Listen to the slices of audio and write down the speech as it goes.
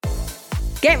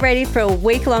Get ready for a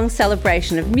week-long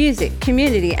celebration of music,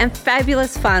 community and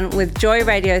fabulous fun with Joy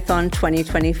Radiothon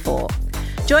 2024.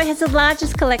 Joy has the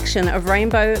largest collection of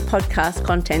rainbow podcast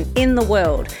content in the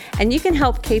world, and you can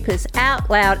help keep us out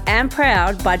loud and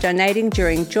proud by donating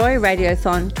during Joy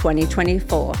Radiothon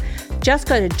 2024. Just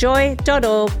go to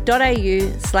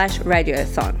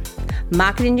joy.org.au/radiothon.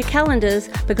 Mark it in your calendars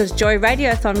because Joy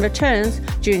Radiothon returns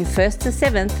June 1st to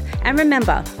 7th, and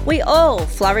remember, we all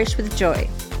flourish with joy.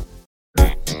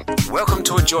 Welcome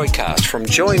to a Joycast from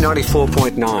Joy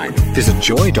 94.9. Visit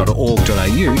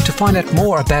joy.org.au to find out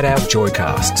more about our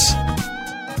Joycasts.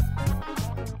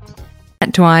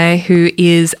 Matt Dwyer, who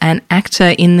is an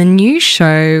actor in the new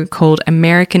show called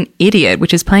American Idiot,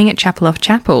 which is playing at Chapel Off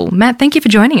Chapel. Matt, thank you for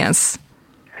joining us.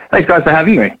 Thanks, guys, for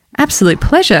having me. Absolute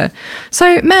pleasure.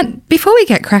 So, Matt, before we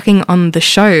get cracking on the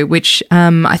show, which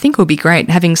I think will be great,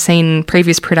 having seen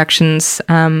previous productions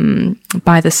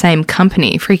by the same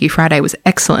company, Freaky Friday was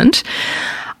excellent,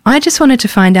 I just wanted to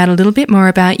find out a little bit more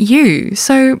about you.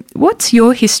 So, what's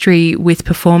your history with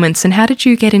performance and how did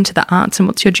you get into the arts and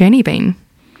what's your journey been?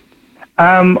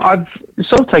 I've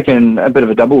sort of taken a bit of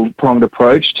a double-pronged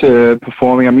approach to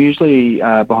performing. I'm usually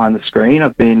behind the screen.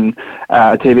 I've been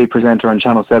a TV presenter on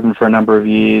Channel 7 for a number of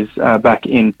years back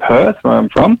in Perth, where I'm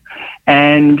from.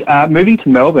 And moving to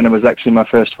Melbourne, it was actually my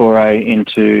first foray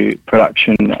into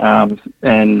production,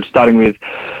 and starting with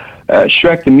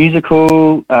Shrek the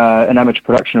Musical, an amateur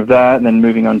production of that, and then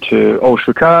moving on to All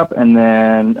Shook Up, and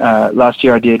then last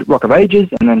year I did Rock of Ages,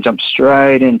 and then jumped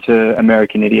straight into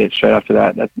American Idiot straight after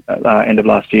that at end of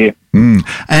last year.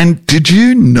 And did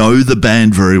you know the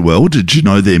band very well? Did you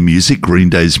know their music, Green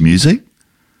Day's music?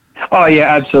 Oh,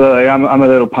 yeah, absolutely. I'm a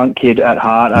little punk kid at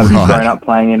heart. I've grown up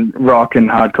playing in rock and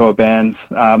hardcore bands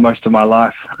most of my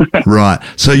life. Right.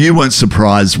 So you weren't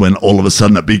surprised when all of a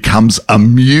sudden it becomes a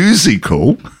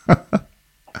musical?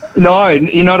 No,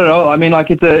 you're not at all. I mean, like,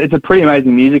 it's a pretty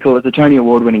amazing musical. It's a Tony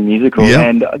Award-winning musical. Yep.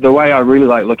 And the way I really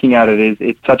like looking at it is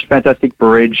it's such a fantastic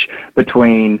bridge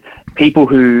between people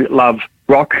who love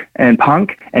rock and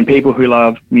punk and people who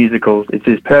love musicals. It's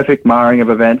this perfect marrying of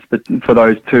events for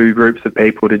those two groups of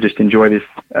people to just enjoy this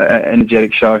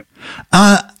energetic show.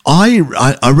 I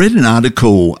read an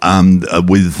article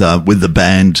with the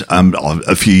band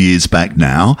a few years back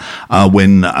now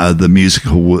when the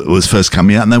musical was first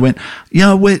coming out, and they went,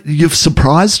 you've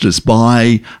surprised us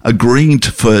by agreeing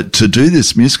to do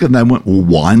this musical. And they went, well,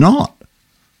 why not?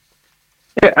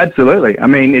 Yeah, absolutely. I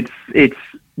mean, it's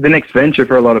the next venture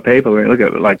for a lot of people. I mean, look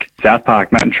at like South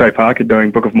Park, Matt and Trey Parker doing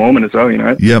Book of Mormon as well,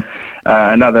 Yep.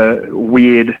 Another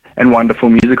weird and wonderful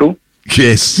musical.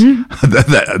 Yes,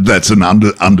 that's an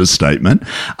understatement.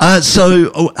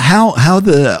 So how are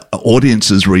the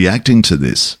audiences reacting to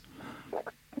this?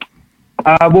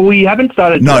 Well, we haven't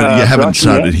started. No, you haven't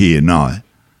started yet. here, no.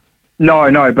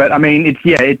 No, but I mean,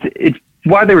 it's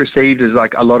widely received as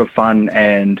like a lot of fun,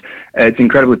 and it's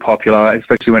incredibly popular,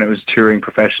 especially when it was touring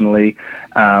professionally.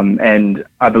 And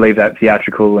I believe that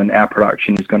theatrical and our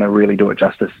production is going to really do it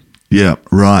justice. Yeah,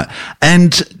 right.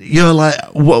 And you're like,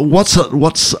 what's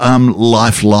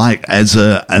life like as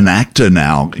an actor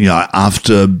now?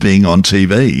 After being on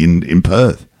TV in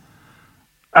Perth.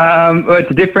 Well, it's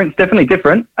definitely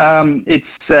different.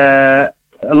 It's a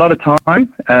lot of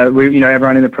time.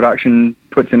 Everyone in the production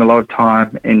puts in a lot of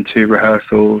time into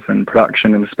rehearsals and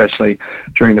production, and especially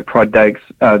during the prod dates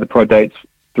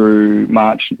through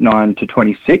March 9 to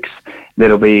 26.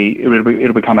 It'll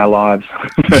become our lives.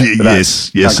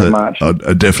 Yes,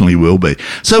 it definitely will be.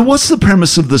 So, what's the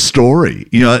premise of the story?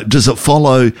 Does it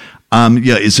follow?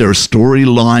 Is there a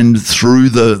storyline through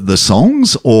the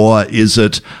songs, or is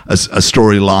it a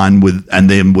storyline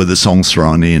with the songs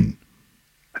thrown in?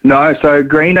 No, so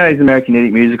Green Day's American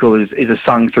Idiot musical is a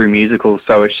sung-through musical.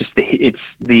 So it's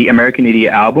the American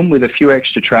Idiot album with a few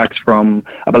extra tracks from,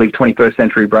 I believe, 21st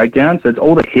Century Breakdown. So it's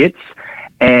all the hits,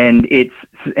 and as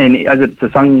it's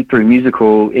a sung-through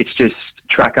musical, it's just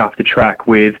track after track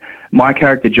with my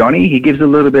character Johnny. He gives a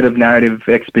little bit of narrative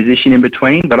exposition in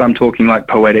between, but I'm talking like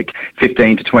poetic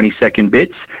 15 to 20-second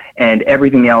bits, and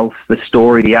everything else, the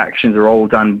story, the actions are all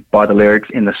done by the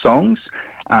lyrics in the songs,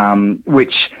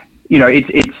 which...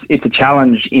 it's a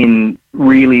challenge in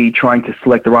really trying to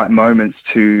select the right moments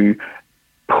to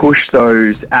push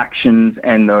those actions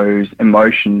and those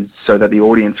emotions so that the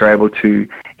audience are able to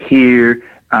hear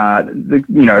the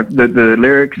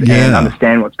lyrics and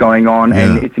understand what's going on. Yeah.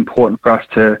 And it's important for us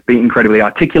to be incredibly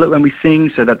articulate when we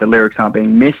sing so that the lyrics aren't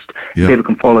being missed. Yeah. People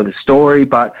can follow the story.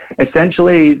 But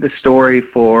essentially the story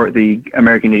for the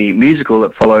American Idiot musical,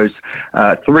 it follows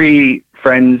three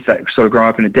friends that sort of grow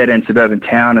up in a dead-end suburban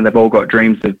town, and they've all got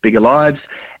dreams of bigger lives,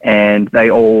 and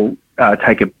they all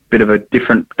take bit of a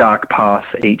different dark path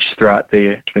each throughout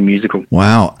the musical.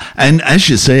 Wow. And as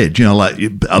you said, you know, like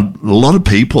a lot of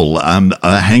people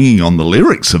are hanging on the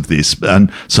lyrics of this.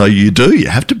 And so you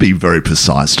have to be very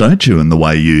precise, don't you, in the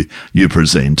way you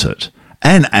present it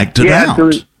and act it out.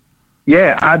 Absolutely.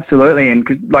 Yeah, absolutely. And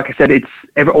 'cause, like I said,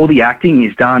 all the acting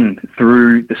is done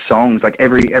through the songs. Like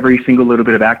every single little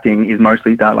bit of acting is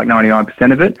mostly done, like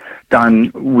 99% of it,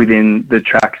 done within the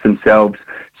tracks themselves.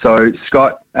 So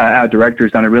Scott, our director,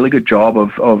 has done a really good job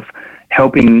of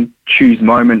helping choose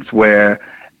moments where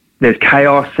there's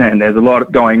chaos and there's a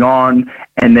lot going on,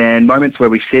 and then moments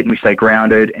where we sit and we stay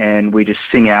grounded and we just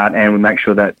sing out and we make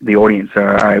sure that the audience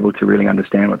are able to really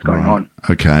understand what's going on.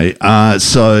 Okay.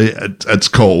 So it's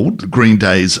called Green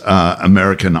Day's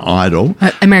American Idol.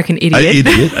 American Idiot.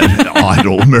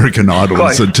 Idol. American Idol.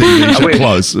 Close. It's a TV show.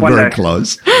 Close. One Very day.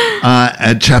 close.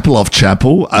 At Chapel Off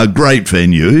Chapel, a great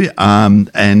venue.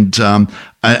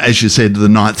 As you said, the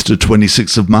 9th to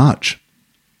 26th of March.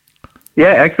 Yeah,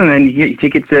 excellent. And you get your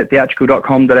tickets at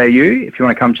theatrical.com.au if you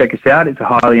want to come check us out. It's a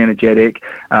highly energetic,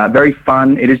 very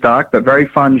fun. It is dark, but very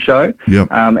fun show. Yep.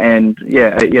 And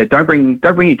don't bring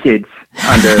your kids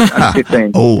under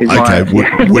 15. Oh, okay. We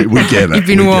get it. You've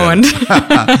been warned.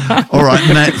 All right,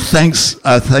 Matt. Thanks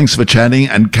for chatting,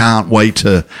 and can't wait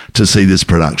to see this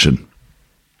production.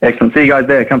 Excellent. See you guys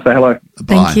there. Come say hello.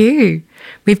 Bye. Thank you.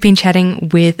 We've been chatting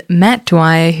with Matt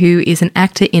Dwyer, who is an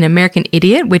actor in American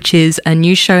Idiot, which is a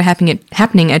new show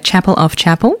happening at Chapel Off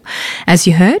Chapel. As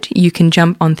you heard, you can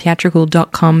jump on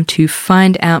theatrical.com to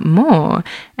find out more.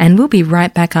 And we'll be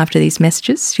right back after these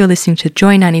messages. You're listening to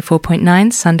Joy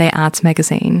 94.9 Sunday Arts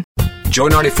Magazine. Joy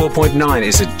 94.9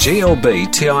 is a GLB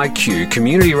TIQ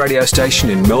community radio station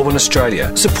in Melbourne,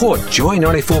 Australia. Support Joy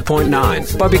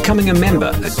 94.9 by becoming a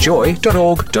member at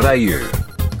joy.org.au.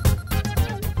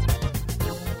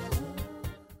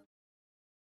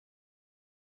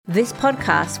 This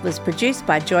podcast was produced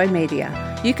by Joy Media.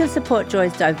 You can support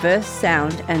Joy's diverse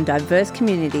sound and diverse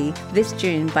community this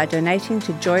June by donating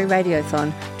to Joy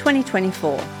Radiothon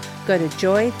 2024. Go to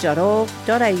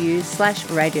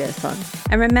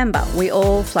joy.org.au/radiothon. And remember, we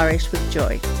all flourish with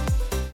joy.